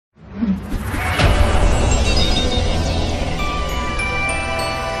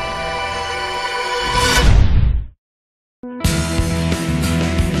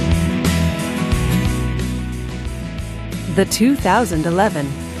The 2011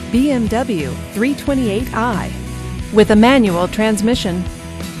 BMW 328i. With a manual transmission,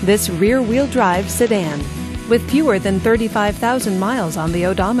 this rear-wheel drive sedan, with fewer than 35,000 miles on the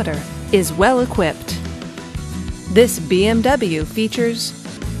odometer, is well equipped. This BMW features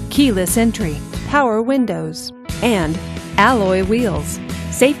keyless entry, power windows, and alloy wheels.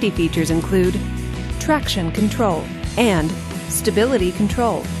 Safety features include traction control and stability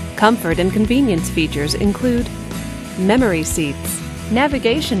control. Comfort and convenience features include memory seats,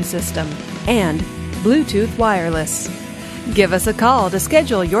 navigation system, and Bluetooth wireless. Give us a call to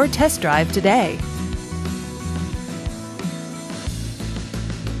schedule your test drive today.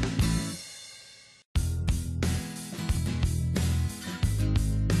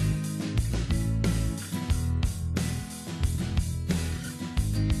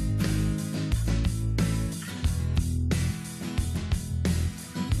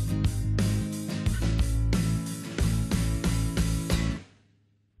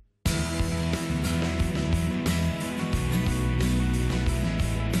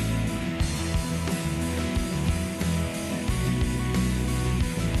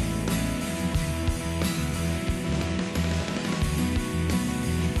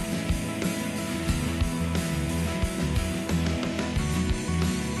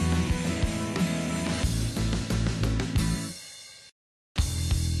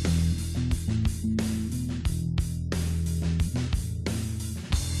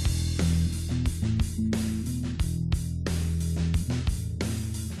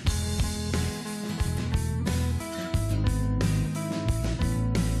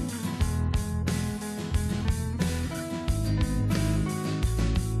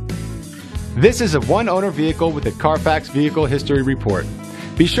 This is a one-owner vehicle with a Carfax Vehicle History Report.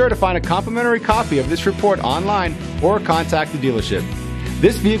 Be sure to find a complimentary copy of this report online or contact the dealership.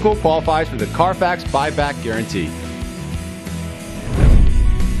 This vehicle qualifies for the Carfax Buyback Guarantee.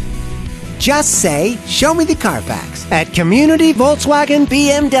 Just say, "Show me the Carfax" at Community Volkswagen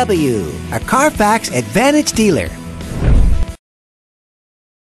BMW, a Carfax Advantage dealer.